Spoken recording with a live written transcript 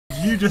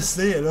You just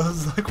see it. It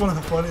was like one of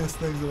the funniest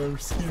things I've ever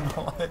seen in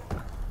my life.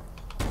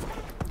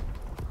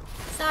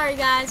 Sorry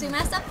guys, we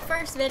messed up the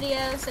first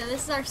video, so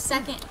this is our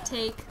second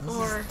take,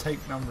 or take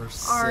number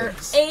 6. Our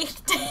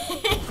 8th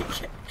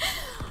take,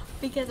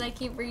 because I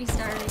keep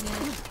restarting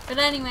it. But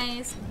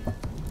anyways,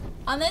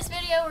 on this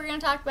video we're going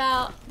to talk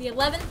about the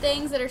 11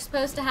 things that are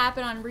supposed to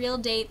happen on real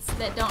dates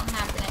that don't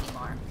happen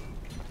anymore.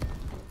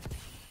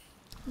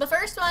 The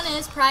first one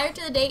is, prior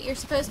to the date you're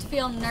supposed to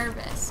feel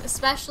nervous,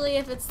 especially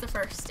if it's the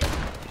first date.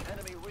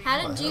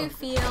 How did you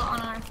feel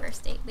on our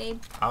first date,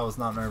 babe? I was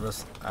not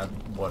nervous at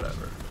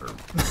whatever.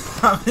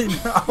 I mean,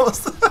 I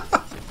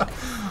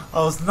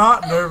was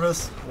not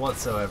nervous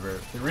whatsoever.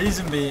 The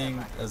reason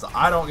being is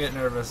I don't get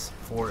nervous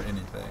for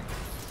anything.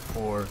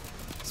 For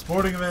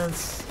sporting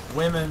events,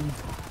 women,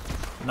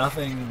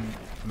 nothing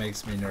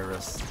makes me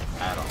nervous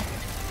at all.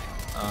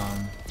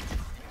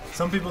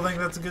 Some people think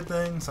that's a good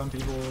thing, some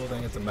people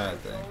think it's a bad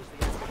thing.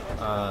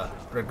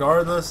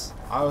 Regardless,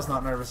 I was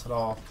not nervous at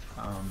all.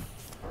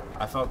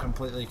 I felt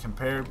completely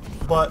compared,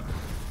 but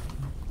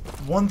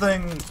one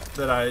thing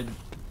that I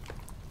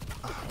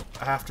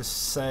have to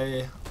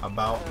say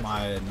about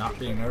my not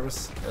being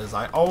nervous is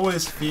I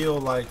always feel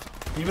like,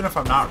 even if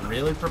I'm not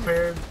really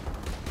prepared,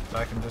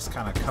 that I can just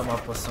kind of come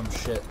up with some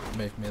shit to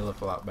make me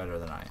look a lot better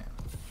than I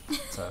am.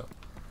 So,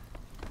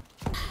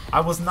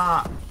 I was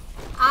not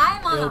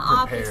I'm on the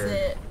ill-prepared.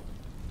 opposite.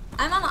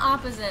 I'm on the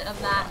opposite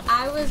of that.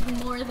 I was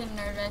more than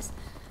nervous.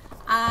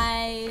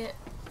 I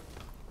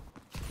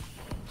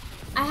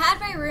had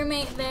my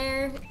roommate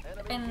there,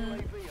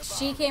 and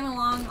she came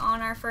along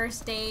on our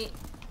first date,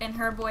 and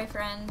her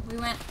boyfriend. We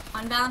went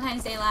on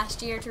Valentine's Day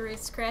last year to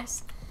Ruth's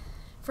Chris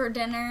for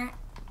dinner,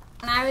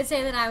 and I would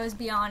say that I was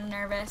beyond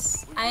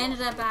nervous. I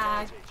ended up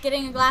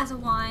getting a glass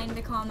of wine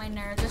to calm my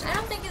nerves, which I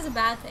don't think is a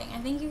bad thing. I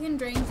think you can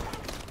drink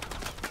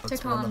to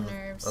calm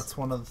nerves. That's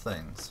one of the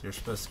things. You're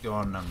supposed to go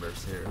on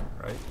numbers here,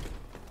 right?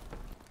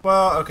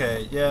 Well,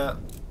 okay, yeah.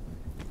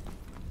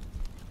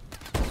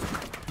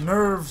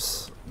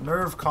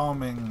 Nerve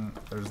calming,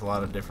 there's a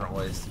lot of different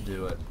ways to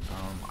do it.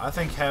 I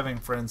think having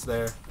friends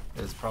there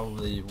is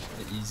probably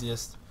the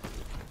easiest.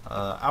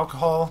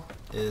 Alcohol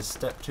is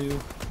step 2.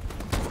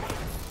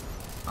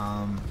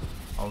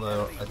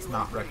 Although it's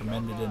not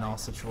recommended in all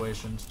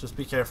situations. Just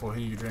be careful who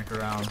you drink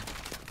around.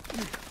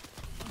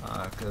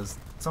 Because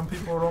some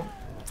people don't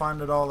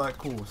find it all that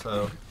cool.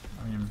 So,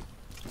 I mean,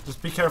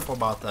 just be careful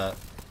about that.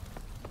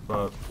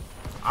 But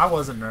I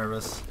wasn't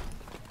nervous.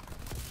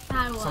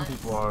 I was. Some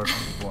people are,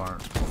 some people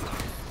aren't.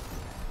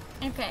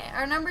 Okay,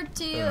 our number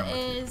 2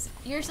 is,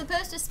 you're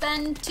supposed to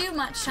spend too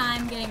much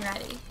time getting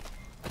ready.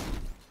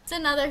 It's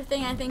another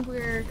thing I think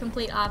we're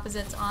complete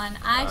opposites on.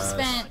 I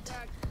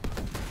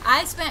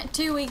spent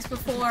 2 weeks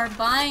before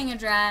buying a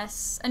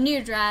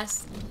new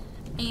dress,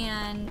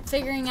 and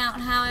figuring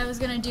out how I was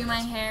going to do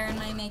my hair and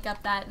my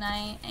makeup that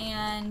night,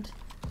 and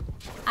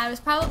I was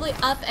probably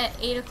up at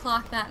 8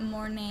 o'clock that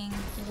morning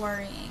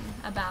worrying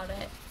about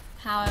it.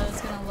 How I was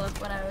going to look,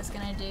 what I was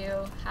going to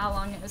do, how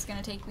long it was going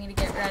to take me to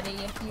get ready,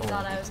 if you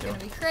thought I was going to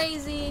be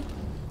crazy,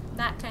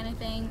 that kind of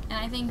thing. And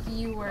I think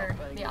you were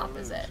the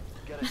opposite.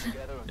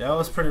 Yeah, I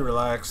was pretty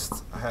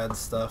relaxed. I had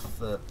stuff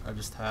that I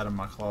just had in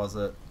my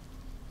closet.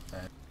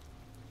 And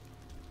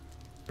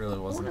really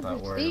wasn't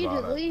that worried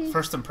about it.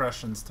 First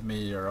impressions to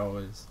me are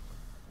always,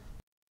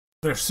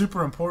 they're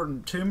super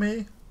important to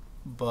me,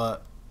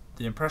 but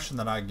the impression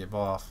that I give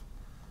off,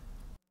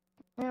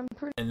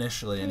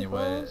 initially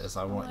anyway, is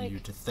I want you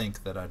to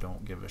think that I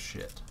don't give a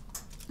shit.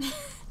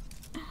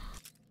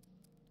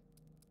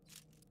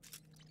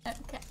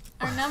 Okay.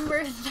 Our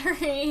number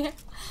 3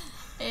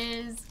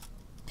 is,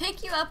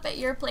 pick you up at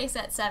your place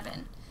at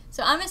 7.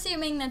 So I'm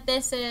assuming that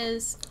this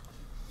is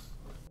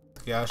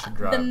The guy should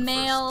drive the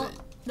male. first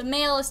date. The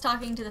male is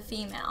talking to the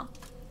female.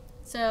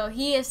 So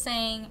he is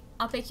saying,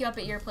 I'll pick you up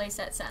at your place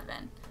at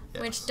 7.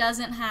 Yes. Which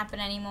doesn't happen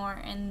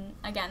anymore, and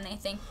again, they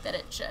think that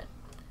it should.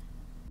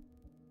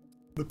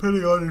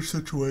 Depending on your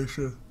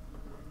situation.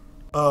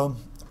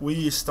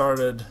 We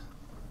started,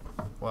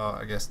 well,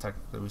 I guess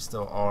technically we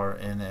still are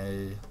in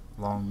a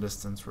long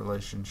distance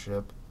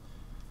relationship.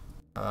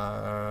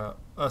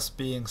 Us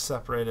being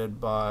separated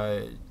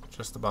by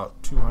just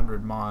about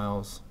 200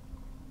 miles.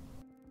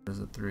 Or is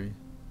it 3?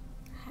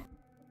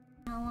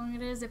 How long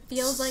it is? It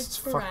feels like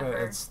forever.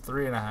 It's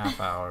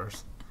 3.5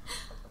 hours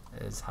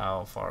is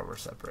how far we're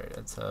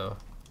separated. So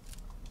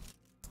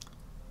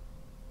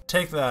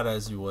take that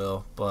as you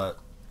will, but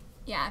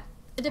yeah,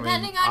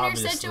 depending on your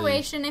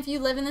situation, if you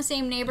live in the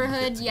same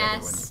neighborhood,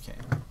 yes. When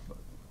you can,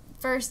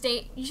 first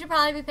date, you should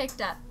probably be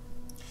picked up.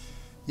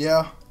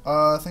 Yeah,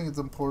 I think it's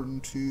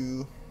important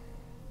to,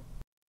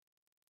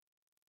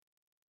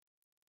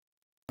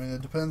 I mean,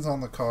 it depends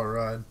on the car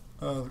ride.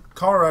 The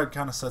car ride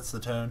kind of sets the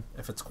tone.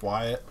 If it's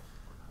quiet,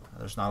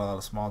 there's not a lot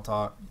of small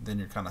talk, then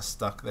you're kind of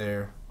stuck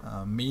there.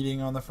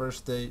 Meeting on the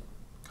first date,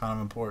 kind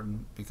of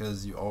important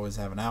because you always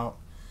have an out.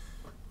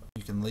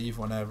 You can leave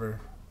whenever.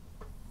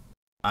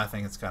 I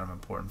think it's kind of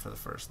important for the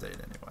first date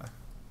anyway.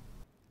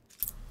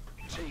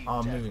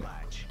 Moving on.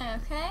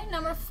 Okay,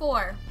 number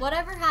 4.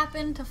 Whatever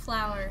happened to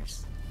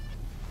flowers?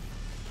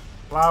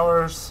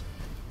 flowers,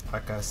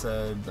 like I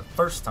said the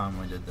first time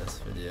we did this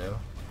video,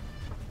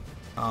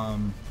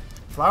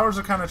 flowers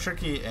are kind of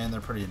tricky and they're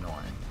pretty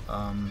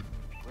annoying.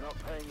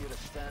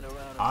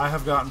 I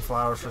have gotten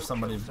flowers for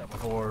somebody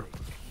before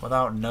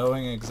without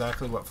knowing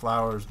exactly what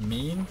flowers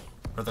mean,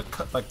 or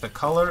the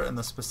color and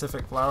the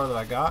specific flower that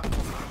I got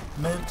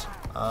meant.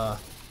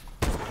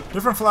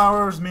 Different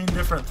flowers mean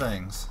different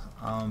things,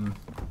 and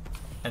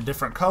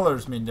different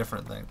colors mean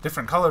different things.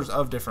 Different colors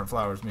of different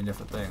flowers mean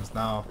different things.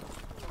 Now,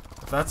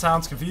 if that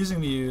sounds confusing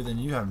to you, then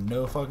you have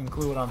no fucking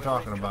clue what I'm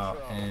talking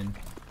about, and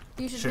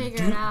you should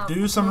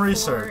do some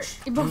research.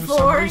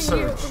 Before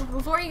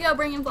you go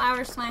bringing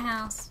flowers to my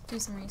house, do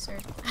some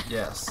research.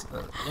 Yes,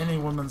 any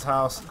woman's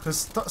house,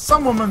 because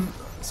some women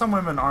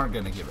aren't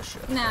gonna give a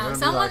shit. No,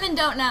 some women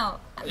don't know.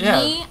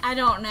 Yeah, me, I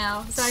don't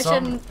know, so I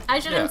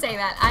shouldn't say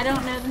that. I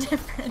don't know the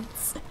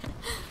difference.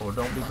 Well,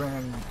 don't be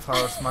bringing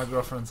flowers to my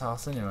girlfriend's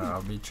house anyway.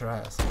 I'll beat your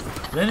ass.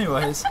 But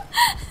anyways,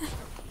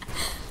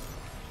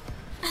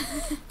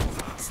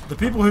 the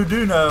people who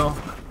do know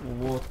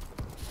will.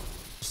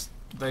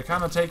 They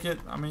kind of take it,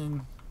 I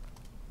mean,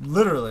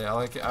 literally.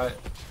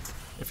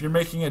 If you're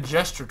making a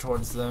gesture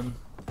towards them,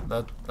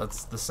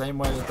 that's the same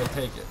way that they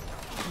take it.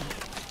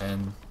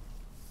 And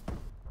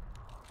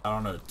I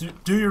don't know.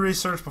 Do your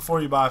research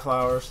before you buy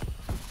flowers.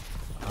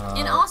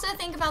 And also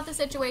think about the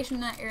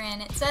situation that you're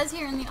in. It says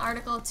here in the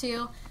article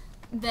too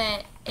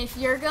that if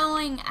you're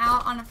going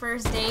out on a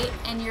first date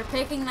and you're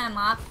picking them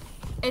up,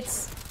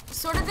 it's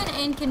sort of an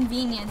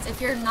inconvenience if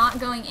you're not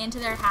going into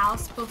their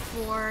house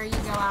before you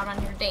go out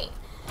on your date.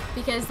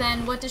 Because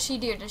then what does she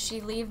do? Does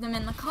she leave them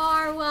in the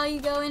car while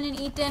you go in and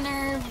eat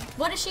dinner?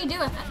 What does she do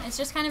with them? It's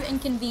just kind of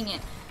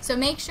inconvenient. So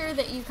make sure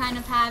that you kind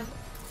of have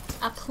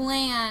a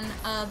plan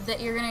of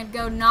that you're going to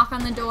go knock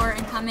on the door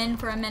and come in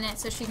for a minute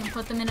so she can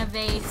put them in a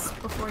vase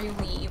before you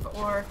leave,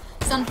 or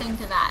something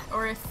to that.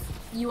 Or if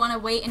you want to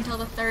wait until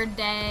the third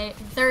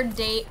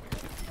date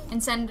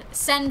and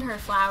send her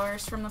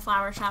flowers from the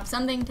flower shop,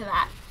 something to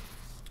that.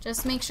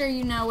 Just make sure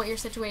you know what your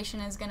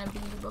situation is going to be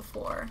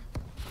before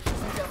you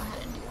go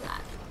ahead and do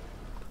that.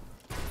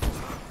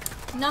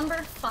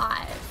 Number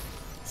 5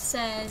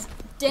 says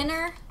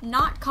dinner,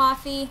 not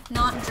coffee,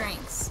 not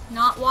drinks,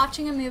 not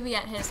watching a movie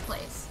at his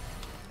place.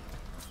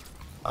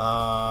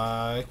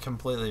 I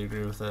completely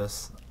agree with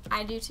this.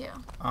 I do too.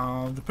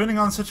 Depending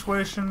on the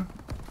situation,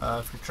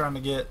 if you're trying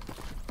to get,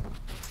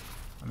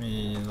 I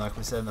mean, like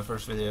we said in the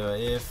first video,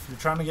 if you're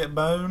trying to get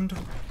boned,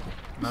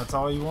 and that's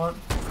all you want,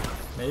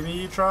 maybe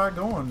you try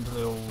going to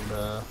the old,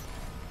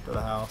 to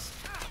the house,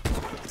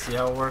 see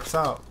how it works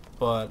out.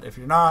 But if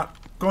you're not,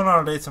 going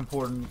on a date's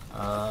important.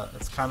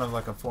 It's kind of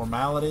like a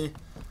formality,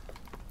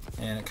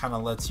 and it kind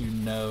of lets you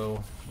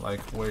know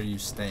like where you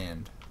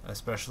stand,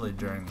 especially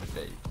during the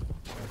date,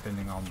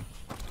 depending on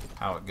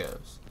how it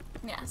goes.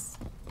 Yes.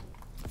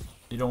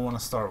 You don't want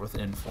to start with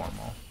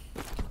informal.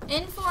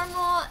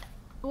 Informal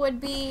would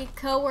be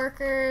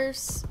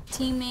coworkers,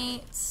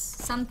 teammates,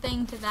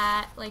 something to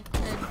that, like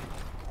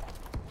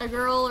a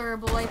girl or a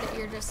boy that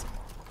you're just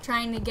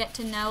trying to get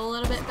to know a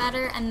little bit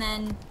better, and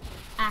then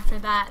after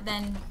that,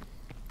 then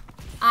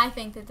I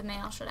think that the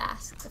male should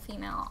ask the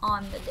female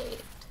on the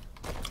date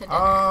to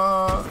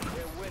dinner.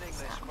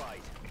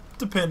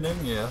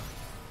 Depending, yeah.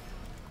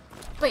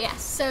 But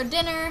yes, so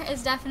dinner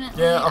is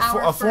definitely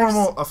a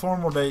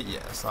formal date,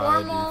 yes.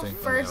 Formal I do think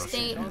first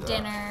date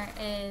dinner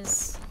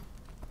is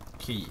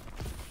key.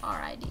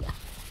 our idea.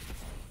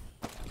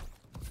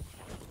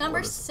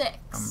 Number 6.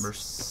 Number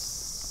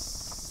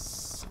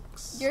 6.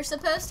 You're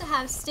supposed to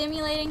have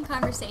stimulating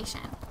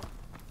conversation.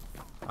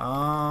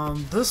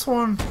 This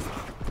one.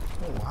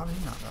 Oh, how did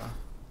you not die?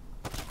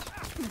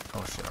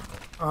 Oh shit.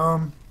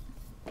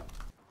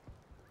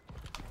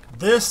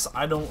 This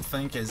I don't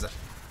think is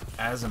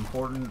as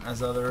important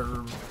as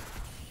other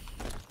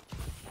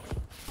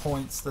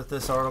points that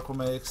this article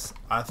makes.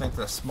 I think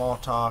that small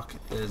talk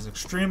is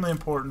extremely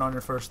important on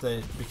your first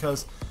date,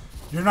 because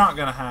you're not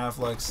gonna have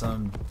like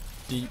some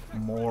deep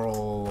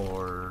moral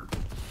or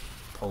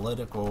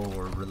political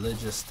or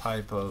religious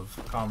type of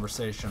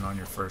conversation on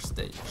your first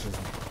date.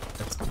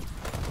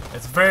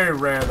 It's very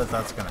rare that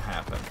that's going to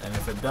happen, and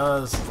if it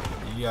does,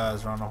 you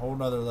guys are on a whole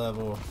nother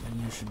level,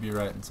 and you should be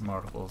writing some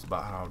articles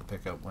about how to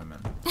pick up women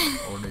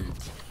or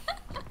dudes.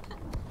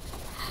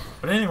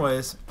 But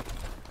anyways,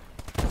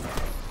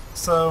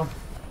 so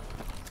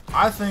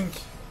I think,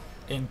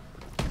 in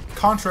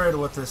contrary to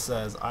what this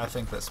says, I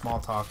think that small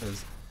talk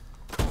is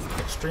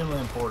extremely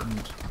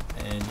important,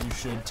 and you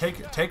should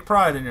take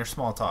pride in your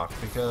small talk,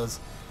 because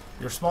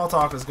your small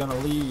talk is going to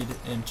lead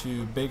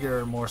into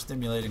bigger, more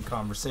stimulating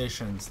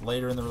conversations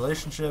later in the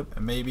relationship,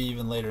 and maybe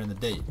even later in the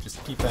date.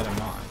 Just keep that in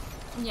mind.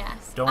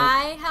 Yes.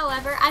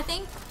 However, I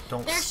think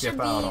don't skip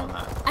out on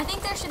that. I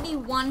think there should be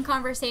one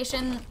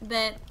conversation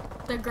that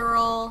the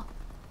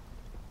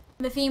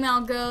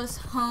female goes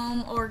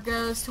home or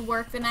goes to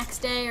work the next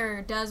day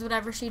or does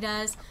whatever she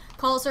does,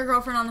 calls her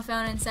girlfriend on the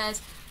phone and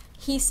says,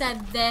 he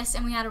said this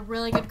and we had a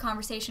really good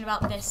conversation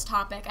about this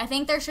topic. I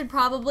think there should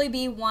probably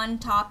be one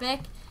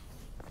topic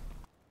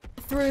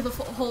through the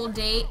whole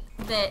date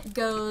that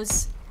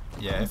goes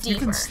Yeah,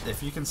 deeper.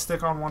 If you can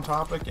stick on one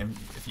topic, and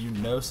if you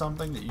know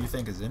something that you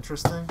think is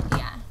interesting,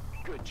 Yeah.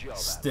 Good job.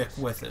 stick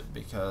with it,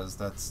 because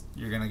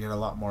you're gonna get a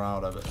lot more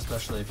out of it,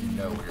 especially if you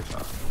know what you're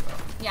talking about.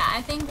 Yeah,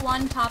 I think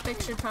one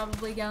topic should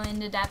probably go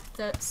into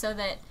depth so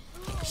that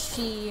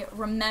she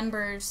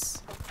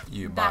remembers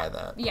You buy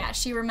that. Yeah,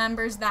 she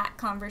remembers that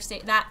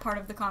part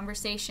of the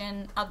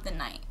conversation of the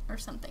night or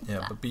something. Yeah,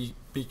 like but that.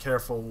 be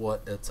careful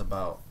what it's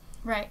about.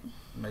 Right.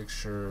 Make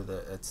sure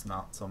that it's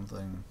not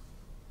something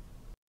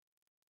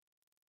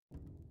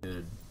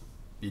you'd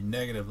be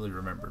negatively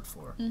remembered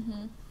for.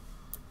 Mm-hmm.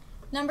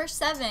 Number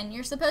 7,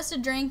 you're supposed to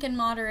drink in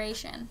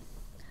moderation.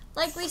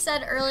 Like we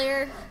said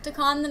earlier, to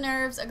calm the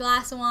nerves, a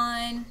glass of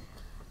wine,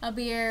 a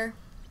beer,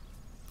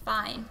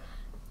 fine.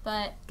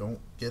 But Don't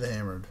get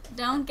hammered.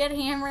 don't get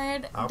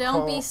hammered. Don't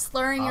Alcohol- be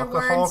slurring your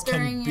words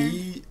during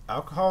your...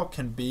 Alcohol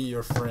can be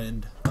your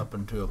friend up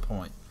until a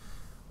point.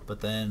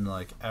 But then,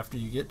 like, after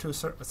you get to a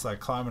certain... It's like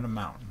climbing a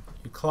mountain.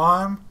 You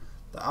climb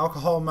the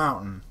alcohol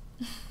mountain,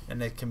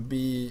 and it can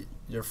be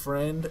your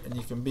friend, and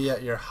you can be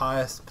at your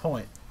highest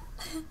point.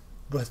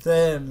 But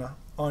then,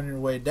 on your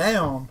way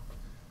down,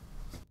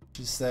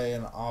 she's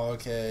saying, oh,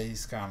 okay,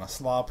 he's kind of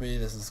sloppy,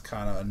 this is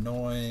kind of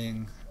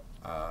annoying,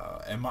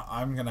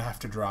 I'm going to have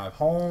to drive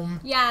home.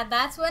 Yeah,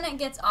 that's when it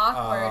gets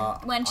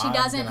awkward, when she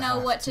doesn't know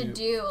what to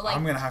do. Like,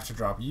 I'm going to have to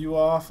drop you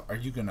off. Are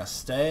you going to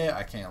stay?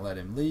 I can't let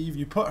him leave.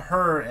 You put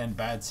her in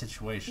bad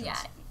situations. Yeah.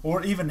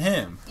 Or even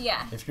him.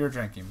 Yeah. If you're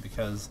drinking,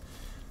 because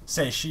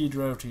say she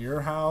drove to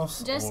your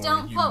house. Just or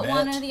don't you put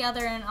one met. or the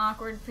other in an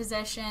awkward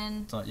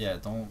position.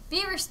 Don't.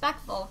 Be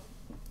respectful.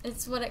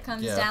 It's what it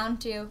comes Yeah. down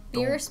to.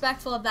 Be Don't-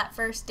 respectful of that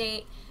first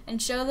date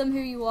and show them who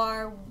you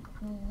are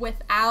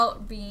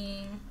without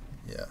being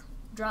Yeah.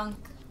 drunk,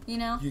 you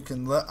know? You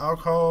can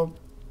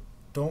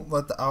don't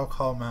let the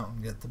alcohol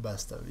mountain get the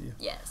best of you.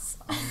 Yes.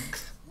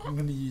 I'm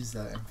going to use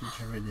that in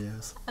future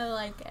videos. I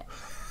like it.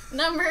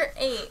 Number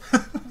 8.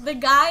 The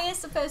guy is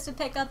supposed to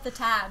pick up the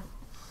tab.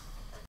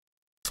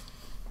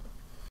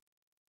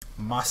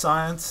 My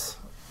science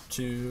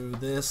to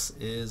this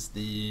is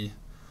the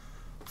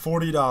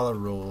 $40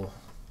 rule.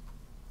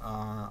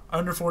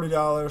 Under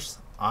 $40,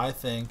 I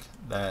think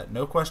that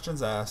no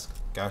questions asked,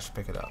 guy should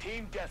pick it up.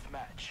 Team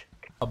deathmatch.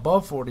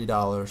 Above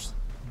 $40,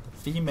 the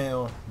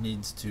female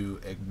needs to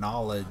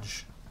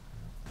acknowledge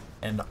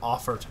and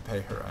offer to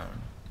pay her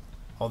own.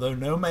 Although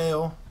no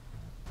male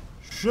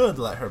should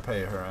let her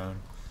pay her own,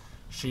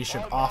 she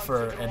should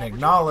offer and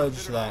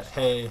acknowledge that,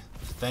 hey,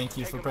 thank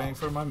you for paying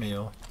for my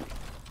meal.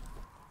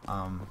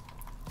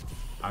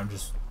 I'm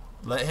just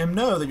let him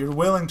know that you're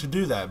willing to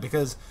do that,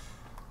 because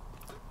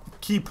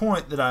key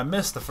point that I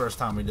missed the first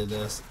time we did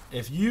this,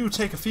 if you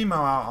take a female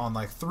out on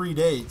like 3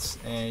 dates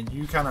and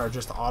you kind of are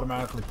just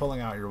automatically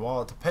pulling out your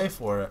wallet to pay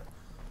for it,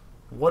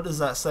 what does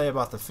that say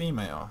about the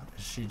female?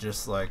 Is she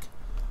just like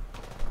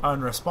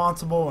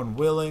unresponsible and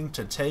willing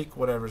to take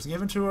whatever's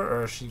given to her,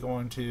 or is she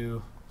going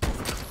to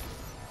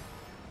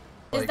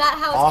Is like, that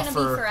how it's going to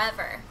offer- be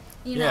forever?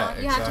 You know, Yeah,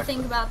 you have to exactly.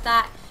 think about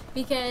that,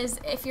 because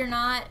if you're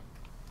not...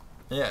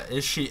 Yeah,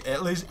 is she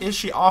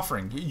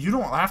offering? You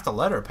don't have to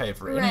let her pay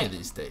for any Right. of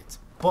these dates,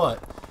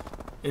 but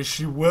is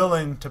she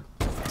willing to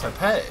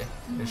pay?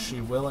 Is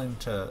she willing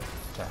to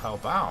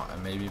help out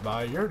and maybe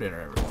buy your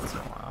dinner every once in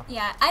a while?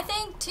 Yeah, I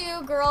think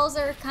too, girls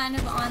are kind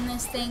of on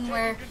this thing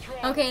where,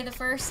 okay, the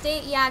first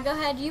date, yeah, go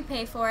ahead, you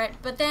pay for it.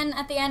 But then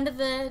at the end of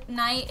the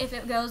night, if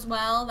it goes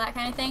well, that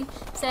kind of thing,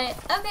 say,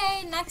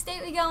 okay, next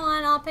date we go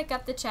on, I'll pick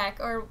up the check,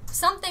 or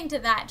something to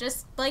that.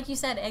 Just like you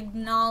said,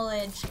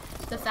 acknowledge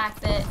the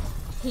fact that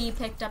he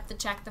picked up the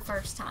check the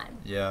first time.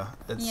 Yeah,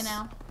 it's, You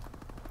know?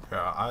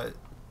 Yeah, I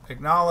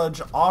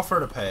acknowledge, offer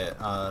to pay it,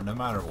 no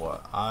matter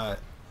what.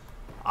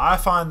 I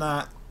find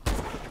that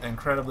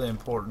incredibly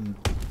important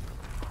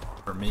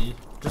for me,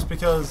 just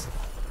because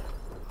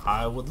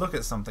I would look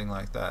at something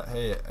like that.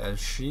 Hey, is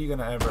she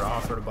gonna ever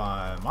offer to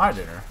buy my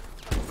dinner?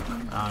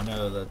 I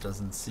know that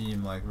doesn't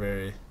seem like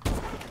very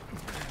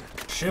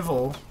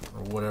chival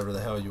or whatever the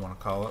hell you want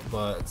to call it,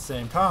 but at the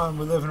same time,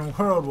 we live in a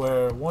world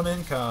where one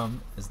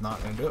income is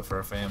not going to do it for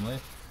a family,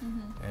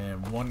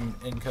 and one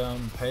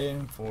income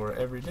paying for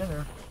every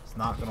dinner is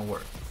not going to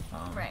work.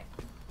 Right.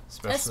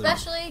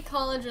 Especially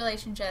college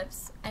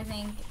relationships, I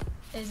think,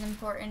 is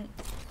important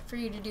for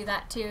you to do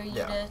that too.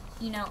 Yeah.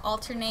 To,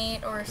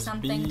 alternate or just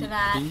something to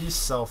that. Be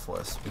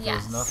selfless, because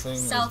Yes, nothing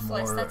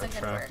selfless, is more that's a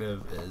good word.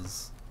 attractive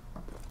is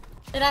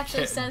It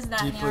actually says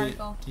that in the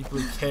article.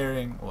 deeply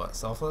caring. What,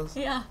 selfless?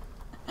 Yeah.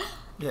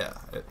 Yeah.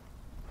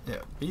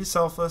 Be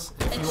selfless.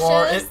 If It you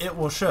are, shows- it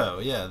will show.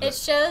 Yeah. It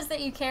shows that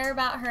you care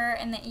about her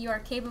and that you are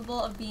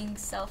capable of being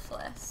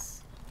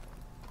selfless.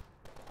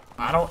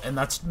 And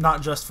that's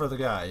not just for the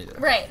guy either.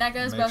 Right, that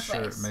goes both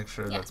Make ways.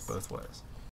 sure Yes. that's both ways.